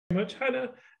much, Hannah,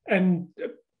 and a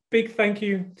big thank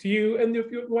you to you and your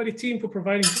wider team for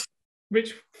providing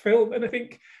rich film. And I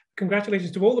think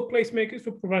congratulations to all the placemakers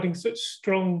for providing such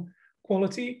strong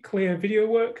quality, clear video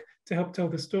work to help tell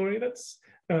the story. That's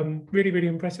really, really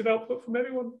impressive output from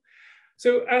everyone.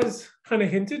 So as Hannah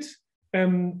hinted,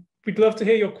 we'd love to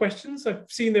hear your questions. I've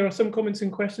seen there are some comments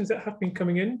and questions that have been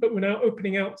coming in, but we're now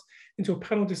opening out into a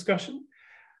panel discussion.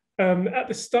 At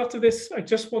the start of this, I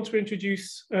just want to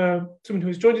introduce someone who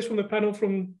has joined us from the panel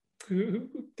who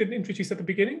didn't introduce at the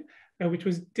beginning, which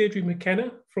was Deirdre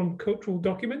McKenna from Cultural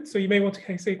Documents. So you may want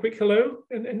to say a quick hello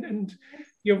and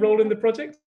your role in the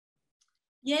project.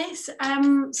 Yes,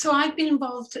 so I've been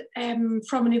involved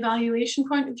from an evaluation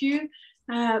point of view,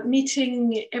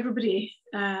 meeting everybody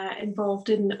involved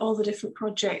in all the different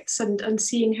projects and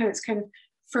seeing how it's kind of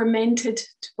fermented,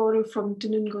 to borrow from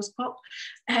Danungo's pop,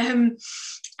 and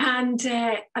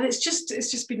it's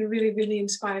just been a really, really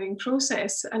inspiring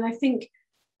process. And I think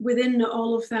within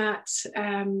all of that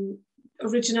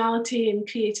originality and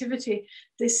creativity,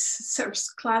 this sort of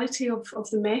clarity of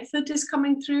the method is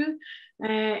coming through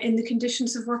in the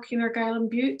conditions of working in Argyll and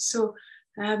Bute. So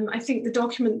I think the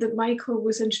document that Michael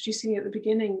was introducing at the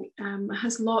beginning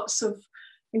has lots of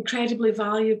incredibly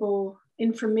valuable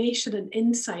information and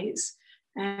insights.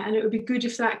 And it would be good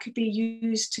if that could be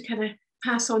used to kind of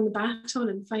pass on the baton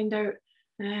and find out,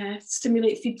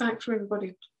 stimulate feedback for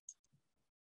everybody.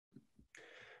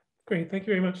 Great, thank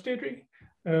you very much, Deirdre.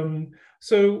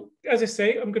 So as I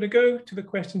say, I'm going to go to the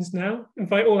questions now,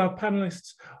 invite all our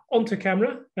panelists onto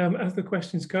camera as the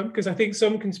questions come, because I think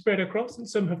some can spread across and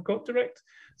some have got direct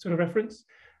sort of reference.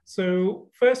 So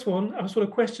first one, our sort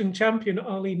of question champion,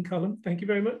 Arlene Cullen, thank you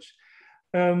very much,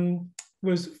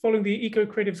 was following the Eco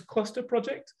Creatives Cluster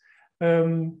project.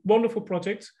 Wonderful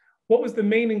project. What was the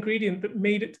main ingredient that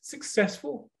made it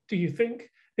successful, do you think?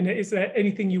 And is there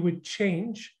anything you would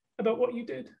change about what you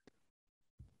did?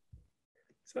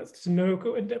 So that's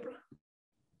Noco and Deborah.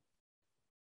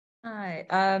 Hi.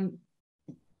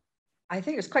 I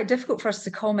think it was quite difficult for us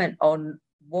to comment on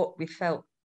what we felt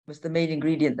was the main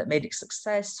ingredient that made it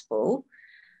successful.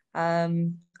 I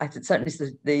think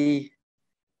certainly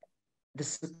the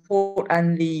support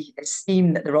and the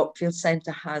esteem that the Rockfield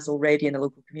Centre has already in the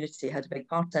local community had a big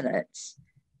part in it.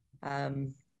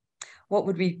 What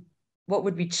would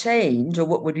we change, or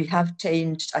what would we have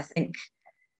changed? I think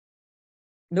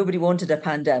nobody wanted a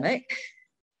pandemic.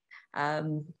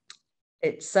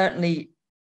 It certainly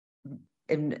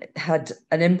had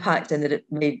an impact in that it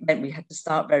meant we had to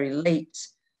start very late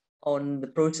on the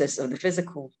process of the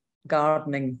physical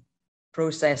gardening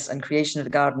process and creation of the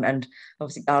garden, and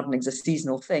obviously gardening is a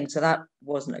seasonal thing, so that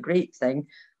wasn't a great thing.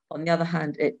 On the other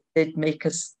hand, it did make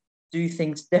us do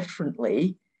things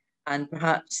differently, and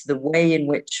perhaps the way in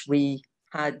which we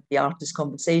had the artist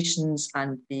conversations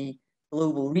and the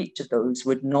global reach of those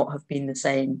would not have been the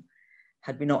same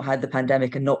had we not had the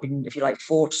pandemic and not been, if you like,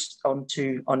 forced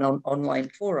onto an online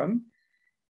forum.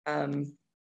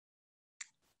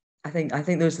 I think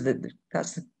those are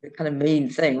that's the kind of main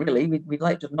thing, really. We'd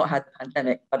like to have not had the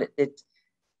pandemic, but it did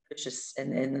push us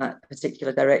in that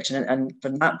particular direction, and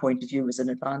from that point of view, was an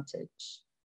advantage.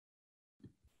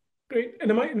 Great,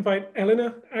 and I might invite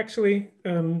Eleanor, actually,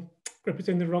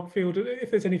 representing the Rockfield, if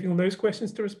there's anything on those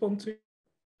questions to respond to.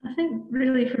 I think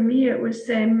really for me it was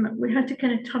we had to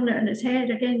kind of turn it on its head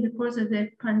again because of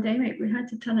the pandemic. We had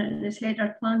to turn it on its head.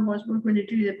 Our plan was we're going to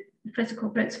do the physical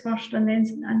bits first and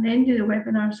then do the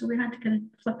webinar. So we had to kind of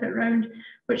flip it around,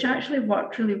 which actually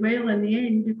worked really well in the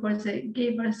end because it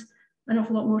gave us an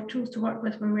awful lot more tools to work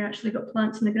with when we actually got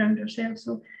plants in the ground ourselves.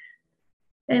 So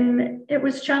it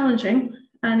was challenging,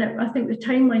 and I think the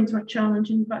timelines were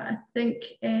challenging, but I think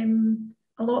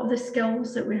a lot of the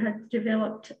skills that we had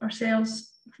developed ourselves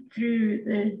through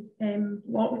the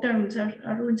lockdowns,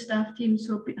 our own staff team,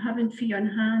 so having Fee on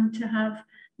hand to have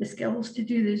the skills to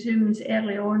do the Zooms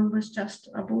early on was just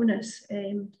a bonus,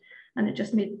 and it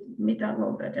just made that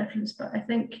little bit of difference. But I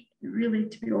think really,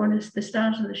 to be honest, the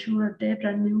stars of the show are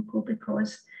Deborah and Milko,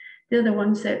 because they're the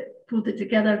ones that pulled it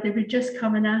together. They would just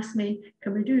come and ask me,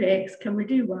 can we do X, can we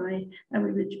do Y? And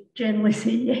we would generally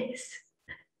say yes.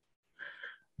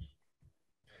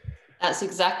 That's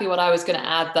exactly what I was going to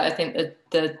add, that I think that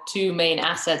the two main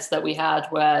assets that we had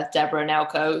were Deborah and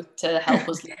Elko to help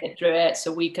us get through it,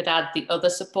 so we could add the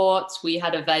other supports. We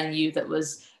had a venue that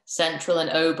was central and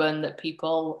open, that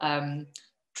people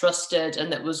trusted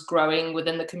and that was growing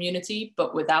within the community,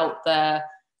 but without their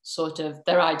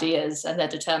ideas and their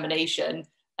determination.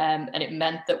 And it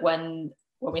meant that when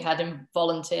we had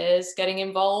volunteers getting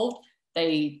involved,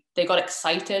 they got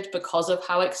excited because of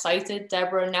how excited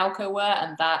Deborah and Nelco were,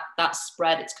 and that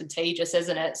spread. It's contagious,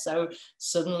 isn't it? So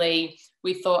suddenly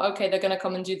we thought, okay, they're going to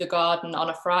come and do the garden on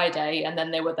a Friday, and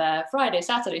then they were there Friday,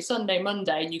 Saturday, Sunday,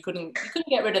 Monday, and you couldn't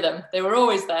get rid of them. They were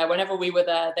always there. Whenever we were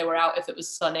there, they were out if it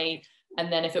was sunny,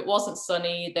 and then if it wasn't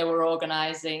sunny, they were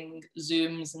organizing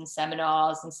Zooms and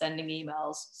seminars and sending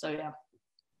emails. So yeah.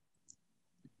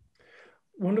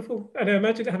 Wonderful. And I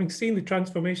imagine, having seen the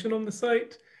transformation on the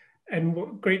site, and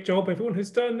what great job everyone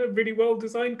has done, a really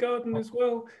well-designed garden as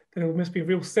well, there must be a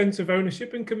real sense of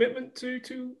ownership and commitment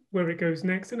to where it goes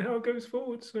next and how it goes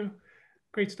forward. So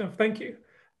great stuff, thank you.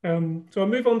 So I'll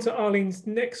move on to Arlene's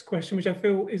next question, which I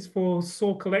feel is for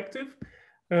Soar Collective.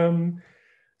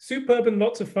 Superb and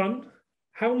lots of fun.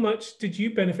 How much did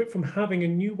you benefit from having a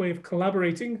new way of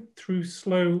collaborating through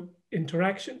slow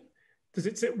interaction? Does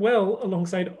it sit well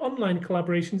alongside online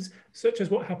collaborations, such as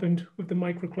what happened with the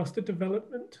microcluster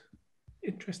development?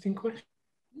 Interesting question.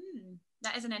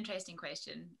 That is an interesting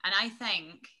question. And I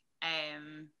think,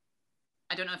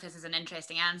 I don't know if this is an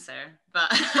interesting answer, but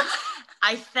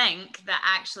I think that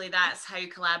actually that's how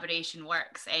collaboration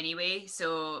works anyway.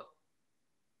 So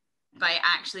by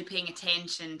actually paying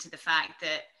attention to the fact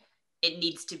that it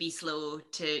needs to be slow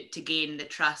to gain the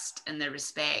trust and the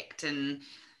respect and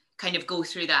kind of go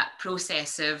through that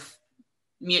process of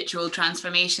mutual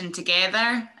transformation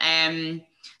together.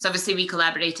 So obviously we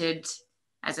collaborated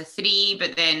as a 3,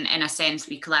 but then in a sense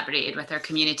we collaborated with our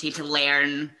community to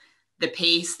learn the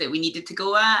pace that we needed to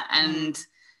go at. And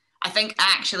I think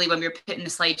actually when we were putting the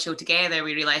slideshow together,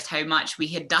 we realized how much we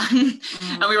had done.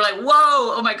 And we were like,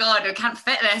 whoa, oh my God, I can't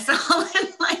fit this all in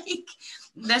like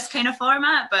this kind of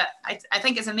format. But I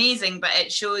think it's amazing, but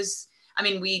it shows, I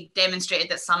mean, we demonstrated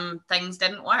that some things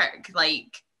didn't work.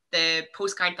 Like the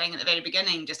postcard thing at the very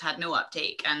beginning just had no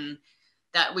uptake, and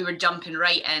that we were jumping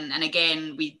right in. And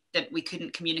again, we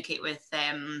couldn't communicate with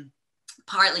them,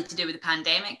 partly to do with the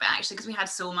pandemic, but actually because we had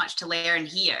so much to learn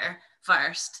here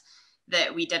first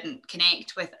that we didn't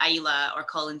connect with Isla or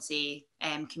Colonsay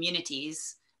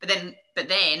communities. But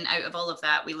then out of all of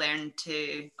that, we learned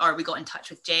we got in touch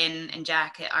with Jen and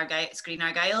Jack at Screen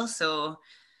Argyle. So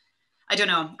I don't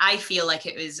know. I feel like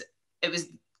it was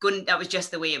that was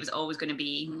just the way it was always going to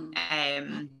be.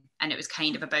 And it was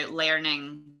kind of about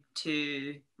learning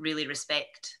to really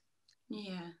respect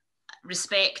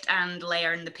and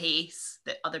learn the pace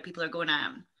that other people are going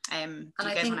at. Do you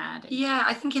guys want to add? Yeah,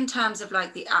 I think in terms of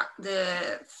like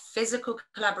the physical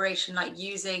collaboration, like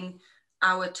using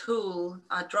our tool,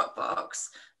 our Dropbox,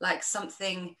 like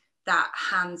something that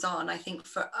hands-on, I think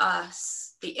for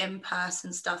us, the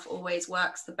in-person stuff always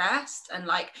works the best. And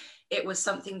like, it was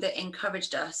something that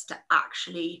encouraged us to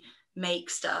actually make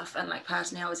stuff. And like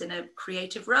personally, I was in a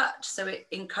creative rut. So it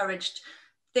encouraged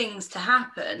things to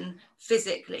happen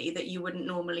physically that you wouldn't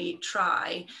normally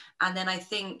try. And then I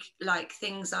think like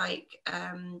things like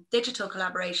digital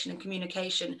collaboration and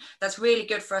communication, that's really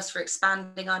good for us for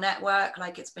expanding our network.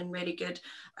 Like it's been really good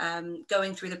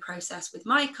going through the process with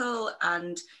Michael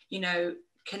and, you know,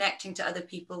 connecting to other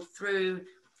people through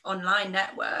online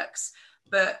networks.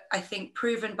 But I think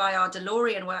proven by our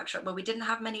DeLorean workshop, where we didn't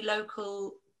have many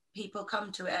local people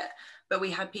come to it, but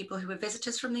we had people who were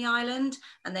visitors from the island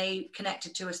and they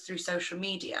connected to us through social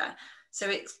media. So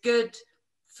it's good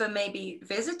for maybe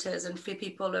visitors and for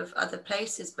people of other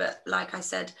places. But like I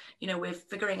said, you know, we're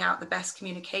figuring out the best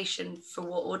communication for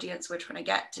what audience we're trying to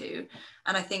get to.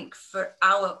 And I think for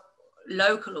our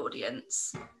local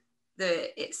audience,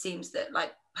 it seems that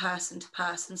like person to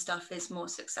person stuff is more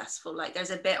successful. Like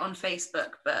there's a bit on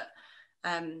Facebook, but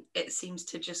it seems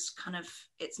to just kind of,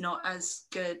 it's not as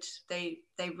good. They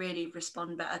really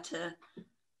respond better to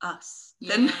us.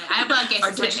 Yeah, I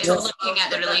guess it's looking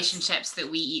at the relationships that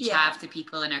we each have to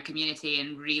people in our community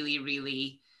and really,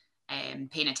 really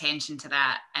paying attention to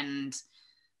that and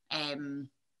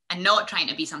not trying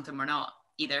to be something we're not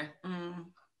either.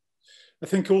 I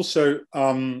think also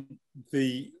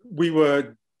we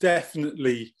were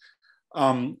definitely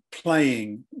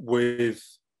playing with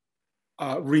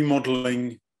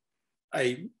remodeling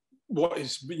what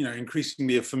is, you know,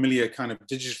 increasingly a familiar kind of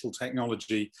digital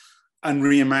technology and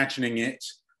reimagining it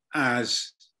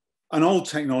as an old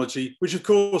technology, which of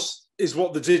course is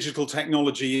what the digital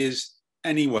technology is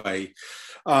anyway.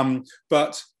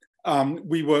 But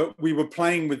we were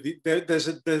playing with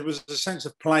there was a sense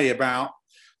of play about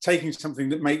taking something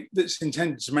that's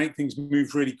intended to make things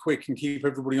move really quick and keep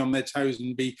everybody on their toes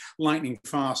and be lightning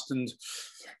fast and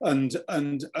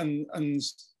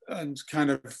kind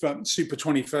of super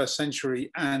 21st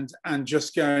century and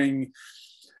just going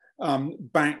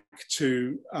back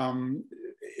to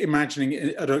imagining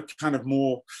it at a kind of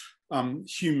more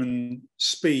human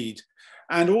speed.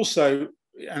 And also,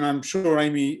 and I'm sure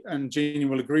Amy and Jeannie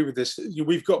will agree with this,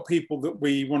 we've got people that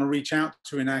we want to reach out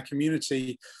to in our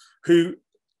community who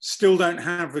still don't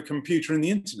have a computer and the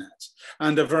internet,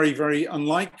 and are very, very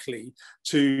unlikely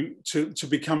to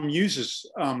become users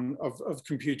of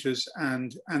computers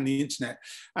and the internet.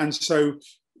 And so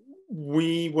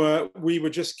we were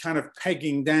just kind of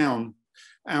pegging down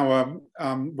our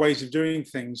ways of doing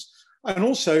things. And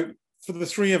also, for the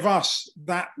three of us,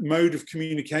 that mode of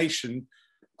communication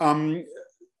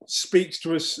speaks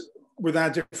to us with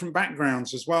our different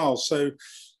backgrounds as well. So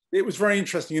it was very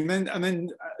interesting. And then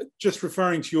just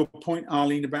referring to your point,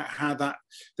 Arlene, about how that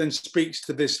then speaks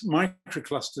to this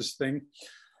microclusters thing.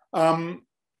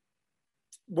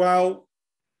 Well,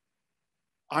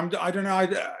 I don't know.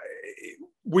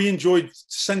 We enjoyed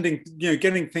sending,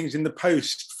 getting things in the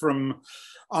post from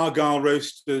Argyle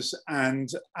Roasters and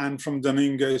from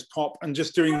Domingo's Pop, and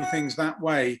just doing things that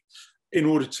way in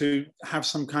order to have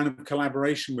some kind of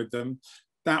collaboration with them.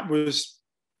 That was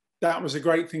a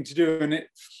great thing to do, and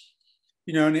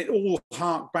it all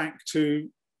harked back to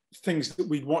things that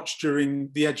we'd watched during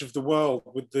The Edge of the World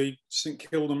with the St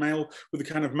Kilda mail, with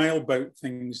the kind of mail boat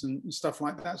things and stuff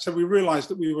like that. So we realised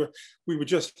that we were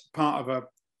just part of a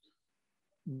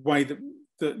way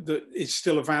that is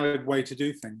still a valid way to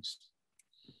do things.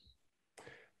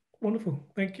 Wonderful,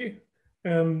 thank you.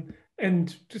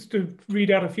 And just to read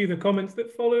out a few of the comments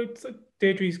that followed, so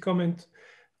Deirdre's comment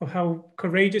of how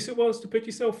courageous it was to put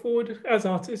yourself forward as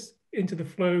artists into the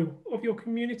flow of your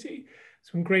community.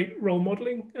 Some great role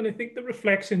modeling, and I think the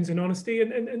reflections and honesty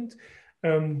and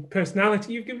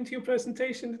personality you've given to your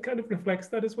presentation kind of reflects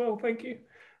that as well. Thank you.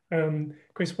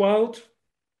 Chris Wild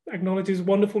acknowledges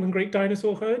wonderful and great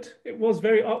dinosaur herd. It was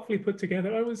very artfully put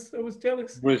together. I was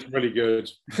jealous. It was really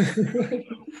good.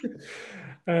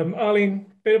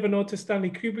 Arlene, bit of a nod to Stanley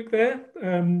Kubrick there.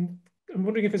 I'm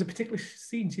wondering if there's a particular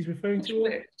scene she's referring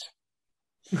to.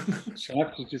 She'll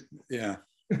have to just, yeah.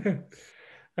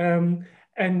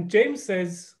 And James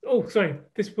says, oh, sorry,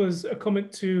 this was a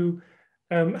comment to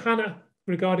Hannah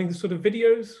regarding the sort of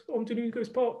videos on Domingo's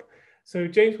Pop. So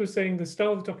James was saying the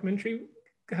style of the documentary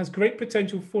has great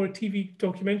potential for a TV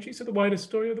documentary, so the wider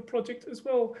story of the project as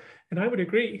well. And I would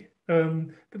agree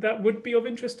that would be of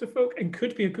interest to folk and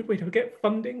could be a good way to get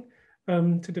funding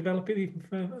to develop it even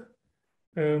further.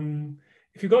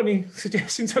 If you've got any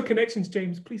suggestions or connections,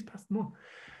 James, please pass them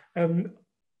on.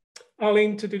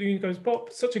 Arlene, to Domingo's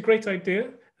Pop, such a great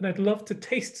idea, and I'd love to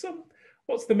taste some.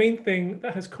 What's the main thing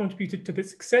that has contributed to the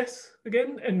success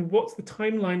again, and what's the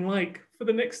timeline like for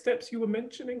the next steps you were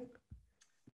mentioning?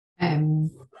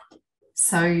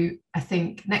 So I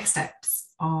think next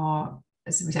steps are,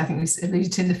 as I think we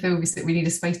alluded to in the film, is that we need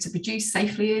a space to produce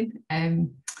safely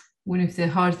in. One of the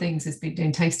hard things has been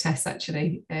doing taste tests,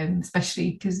 actually,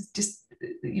 especially because just,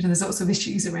 there's lots of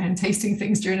issues around tasting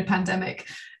things during a pandemic.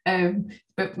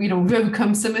 But we've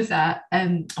overcome some of that,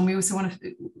 and we also want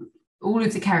to, all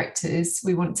of the characters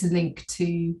we want to link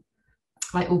to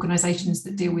like organisations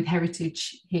that deal with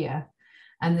heritage here,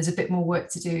 and there's a bit more work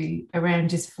to do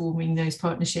around just forming those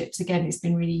partnerships. Again, it's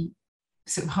been really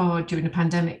sort of hard during the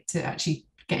pandemic to actually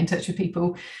get in touch with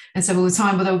people, and so all the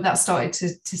time, although that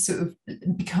started to sort of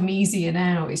become easier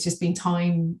now, it's just been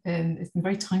time, it's been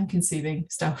very time consuming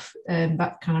stuff,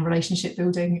 that kind of relationship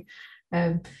building.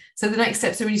 So the next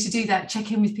steps are really to do that,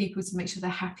 check in with people to make sure they're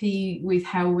happy with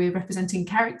how we're representing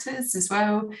characters as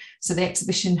well. So the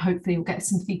exhibition hopefully will get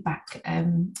some feedback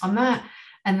on that.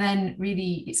 And then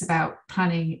really it's about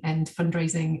planning and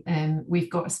fundraising. We've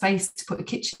got a space to put a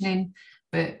kitchen in,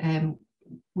 but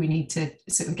we need to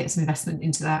sort of get some investment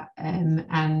into that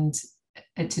and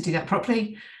to do that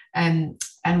properly. And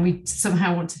we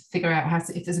somehow want to figure out how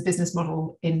to, if there's a business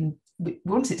model in, we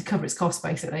want it to cover its costs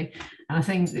basically. And I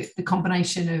think the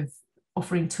combination of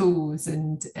offering tools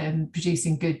and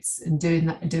producing goods and doing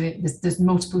that, there's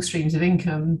multiple streams of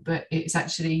income, but it's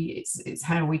actually, it's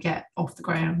how we get off the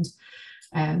ground.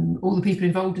 All the people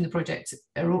involved in the project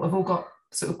have all got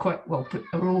sort of quite, well,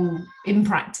 are all in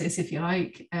practice, if you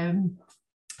like.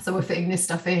 So we're fitting this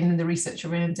stuff in and the research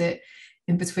around it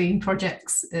in between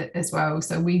projects as well.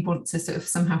 So we want to sort of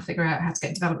somehow figure out how to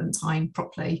get development time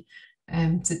properly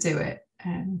to do it.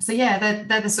 So yeah,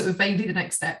 they're the sort of vaguely the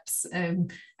next steps.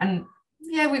 And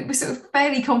yeah, we're sort of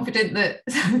fairly confident that,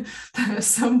 that at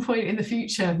some point in the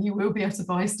future, you will be able to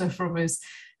buy stuff from us.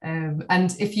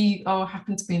 And if you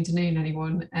happen to be in Dunoon,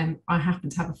 anyone, I happen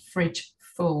to have a fridge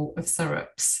full of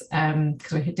syrups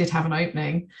because we did have an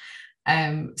opening.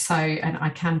 And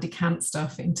I can decant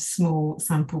stuff into small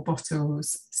sample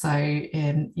bottles. So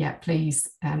yeah, please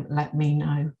let me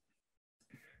know.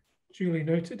 Duly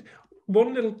noted.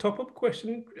 one little top-up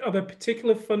question. Are there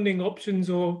particular funding options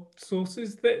or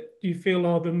sources that you feel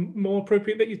are the more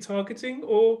appropriate that you're targeting,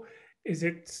 or is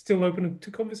it still open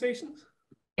to conversations?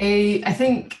 I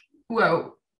think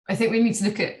we need to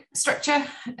look at structure.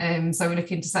 So we're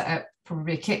looking to set up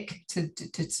probably a kick to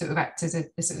sort of act as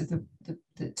a sort of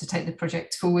to take the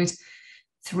project forward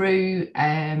through.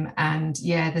 And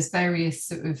yeah, there's various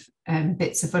sort of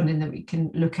bits of funding that we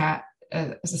can look at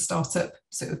as a startup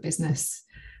sort of business.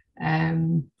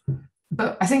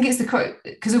 But I think it's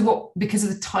because of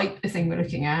the type of thing we're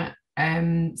looking at.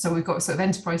 So we've got sort of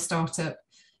enterprise startup,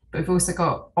 but we've also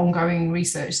got ongoing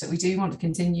research that we do want to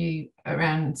continue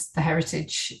around the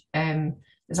heritage.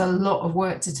 There's a lot of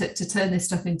work to turn this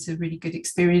stuff into really good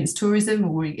experience tourism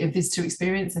or a visitor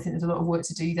experience. I think there's a lot of work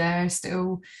to do there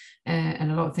still,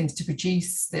 and a lot of things to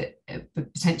produce that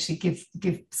potentially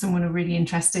give someone a really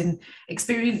interesting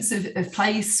experience of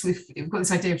place. We've got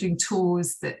this idea of doing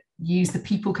tours that use the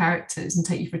people characters and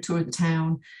take you for a tour of the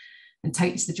town and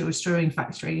take you to the George Drawing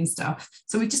Factory and stuff.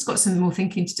 So we've just got some more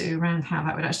thinking to do around how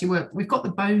that would actually work. We've got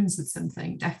the bones of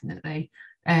something, definitely,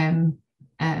 and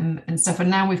stuff. And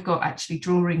now we've got actually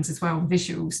drawings as well,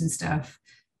 visuals and stuff.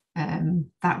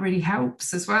 That really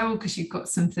helps as well, because you've got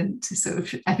something to sort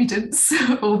of evidence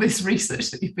all this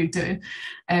research that you've been doing.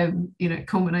 It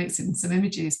culminates in some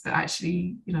images, but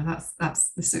actually, that's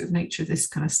the sort of nature of this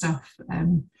kind of stuff.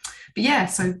 But yeah,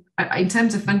 so in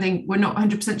terms of funding, we're not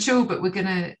 100% sure, but we're going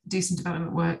to do some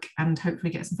development work and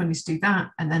hopefully get some funding to do that,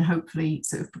 and then hopefully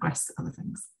sort of progress to other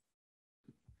things.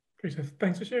 Great.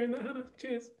 Thanks for sharing that, Hannah.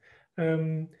 Cheers.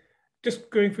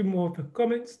 Just going through more of the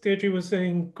comments, Deirdre was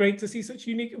saying, great to see such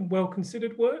unique and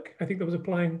well-considered work. I think that was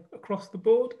applying across the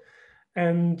board.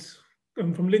 And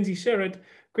from Lindsay Sherrod,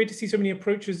 great to see so many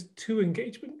approaches to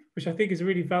engagement, which I think is a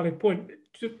really valid point,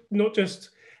 not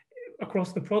just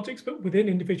across the projects, but within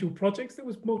individual projects, there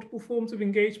was multiple forms of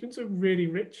engagement, so really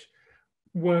rich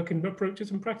work and approaches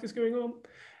and practice going on.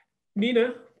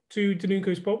 Nina, to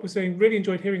Danunco's Pop, was saying, really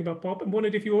enjoyed hearing about Pop and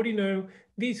wondered if you already know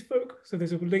these folk. So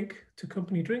there's a link to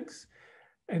company drinks.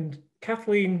 And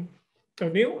Kathleen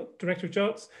O'Neill, Director of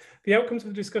Charts, the outcomes of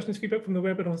the discussions feedback from the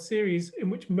webinar series, in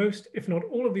which most, if not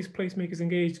all of these placemakers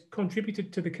engaged,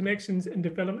 contributed to the connections and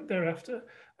development thereafter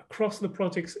across the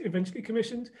projects eventually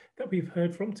commissioned that we've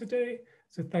heard from today.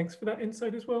 So thanks for that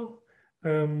insight as well.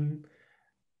 And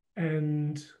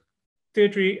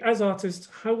Deirdre, as artists,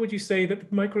 how would you say that the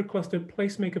Microcluster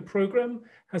Placemaker program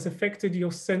has affected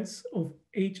your sense of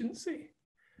agency?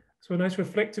 So a nice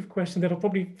reflective question that I'll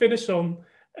probably finish on,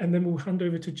 and then we'll hand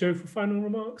over to Joe for final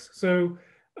remarks. So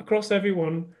across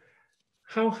everyone,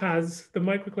 how has the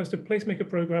Microcluster Placemaker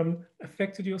program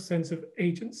affected your sense of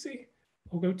agency?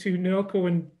 I'll go to Nelko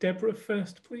and Deborah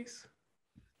first, please.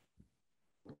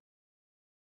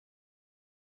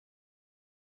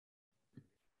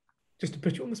 Just to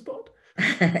put you on the spot.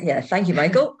 Yeah, thank you,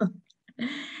 Michael.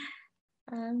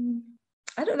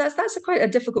 That's quite a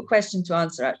difficult question to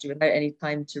answer, actually, without any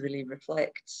time to really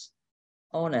reflect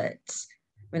on it.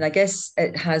 I mean, I guess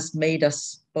it has made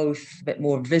us both a bit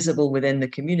more visible within the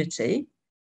community,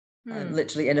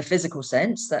 literally in a physical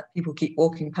sense, that people keep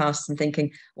walking past and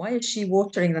thinking, why is she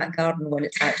watering that garden when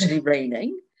it's actually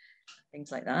raining?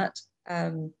 Things like that.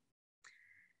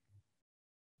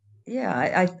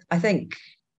 Yeah, I think,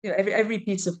 every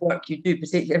piece of work you do,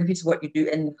 particularly every piece of work you do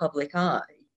in the public eye,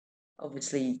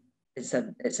 obviously it's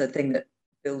a thing that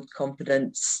builds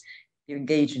confidence. You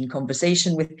engage in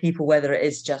conversation with people, whether it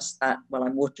is just that, well,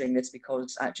 I'm watering this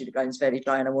because actually the ground's very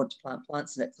dry and I want to plant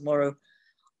plants in it tomorrow,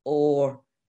 or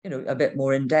a bit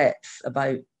more in depth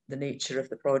about the nature of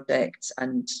the project,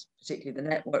 and particularly the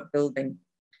network building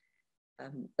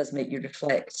does make you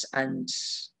reflect, and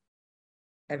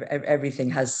everything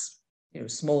has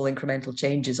small incremental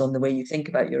changes on the way you think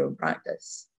about your own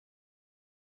practice.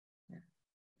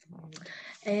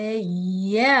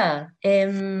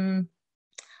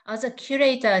 As a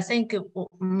curator, I think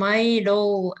my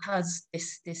role has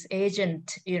this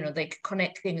agent, like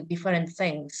connecting different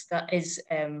things. That is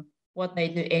what I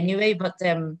do anyway. But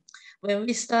when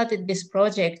we started this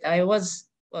project, I was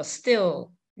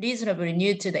still reasonably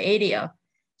new to the area.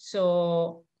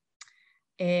 So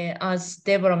as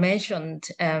Deborah mentioned,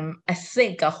 I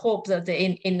hope that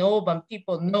in Auburn,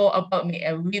 people know about me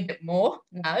a little bit more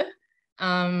now.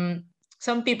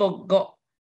 Some people got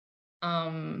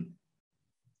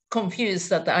confused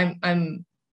that I'm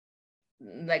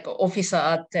like an officer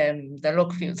at the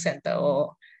Rockfield Center,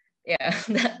 or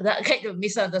that kind of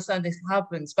misunderstanding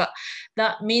happens. But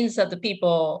that means that the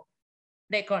people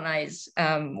recognize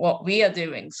what we are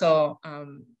doing. So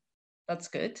that's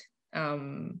good.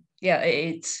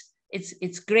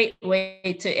 It's a great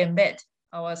way to embed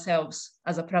ourselves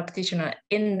as a practitioner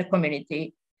in the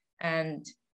community and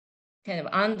kind of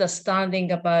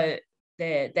understanding about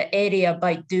the area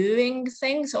by doing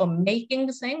things or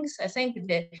making things. I think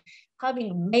that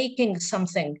making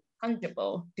something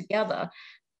tangible together,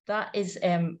 that is,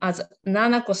 as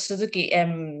Nanako Suzuki,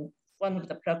 one of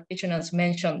the practitioners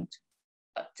mentioned,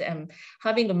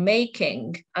 having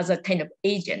making as a kind of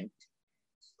agent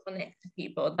to connect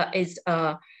people, that is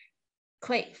a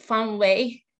quite fun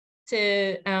way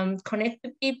to connect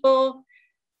to people,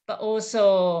 but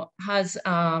also has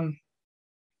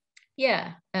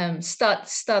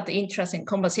start interesting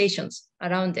conversations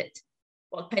around it.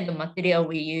 What kind of material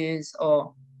we use,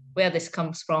 or where this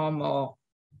comes from, or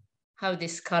how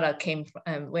this color came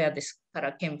from, where this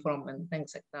color came from, and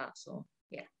things like that. So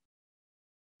yeah.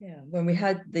 Yeah, when we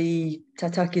had the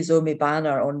Tatakizomi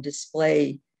banner on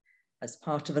display as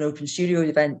part of an open studio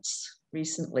event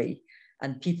recently,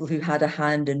 and people who had a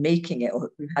hand in making it,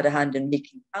 or who had a hand in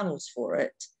making panels for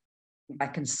it,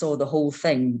 back and saw the whole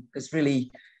thing, because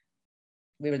really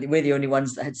we're the only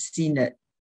ones that had seen it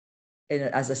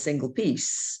as a single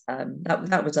piece.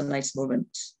 That was a nice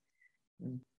moment.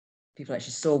 People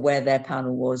actually saw where their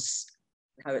panel was,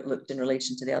 how it looked in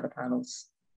relation to the other panels.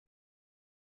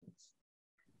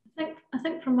 I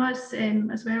think from us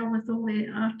as well, with all the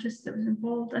artists that was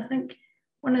involved, I think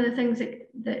one of the things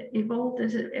that evolved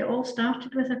is it all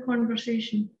started with a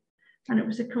conversation, and it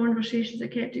was the conversations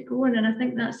that kept it going. And I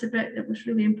think that's the bit that was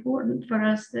really important for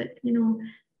us, that, you know,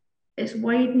 it's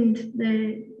widened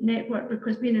the network,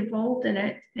 because being involved in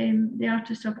it, the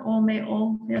artists have all met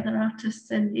all the other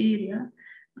artists in the area,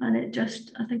 and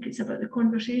I think it's about the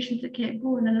conversations that kept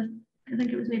going. And I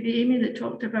think it was maybe Amy that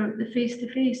talked about the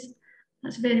face-to-face.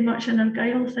 That's very much an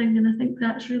Argyll thing, and I think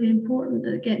that's really important,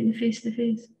 that getting the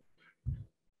face-to-face.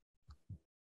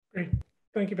 Great,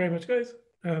 thank you very much, guys.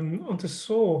 On to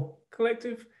SAW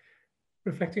Collective,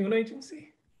 reflecting on agency.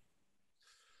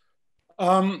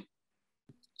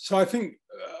 So I think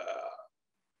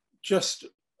just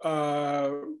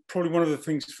probably one of the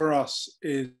things for us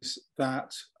is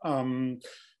that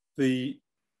the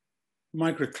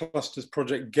Microclusters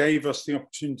project gave us the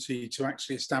opportunity to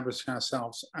actually establish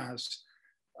ourselves as,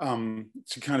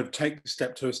 to kind of take the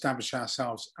step to establish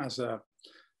ourselves as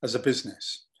a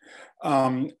business.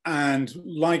 And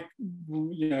like,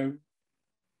 you know,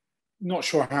 not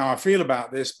sure how I feel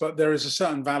about this, but there is a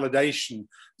certain validation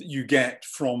that you get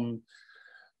from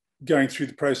going through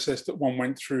the process that one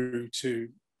went through to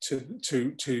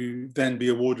then be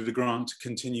awarded a grant to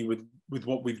continue with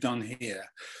what we've done here.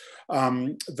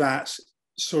 That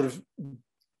sort of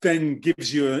then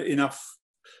gives you enough,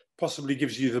 possibly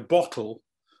gives you the bottle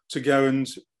to go and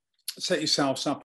set yourselves up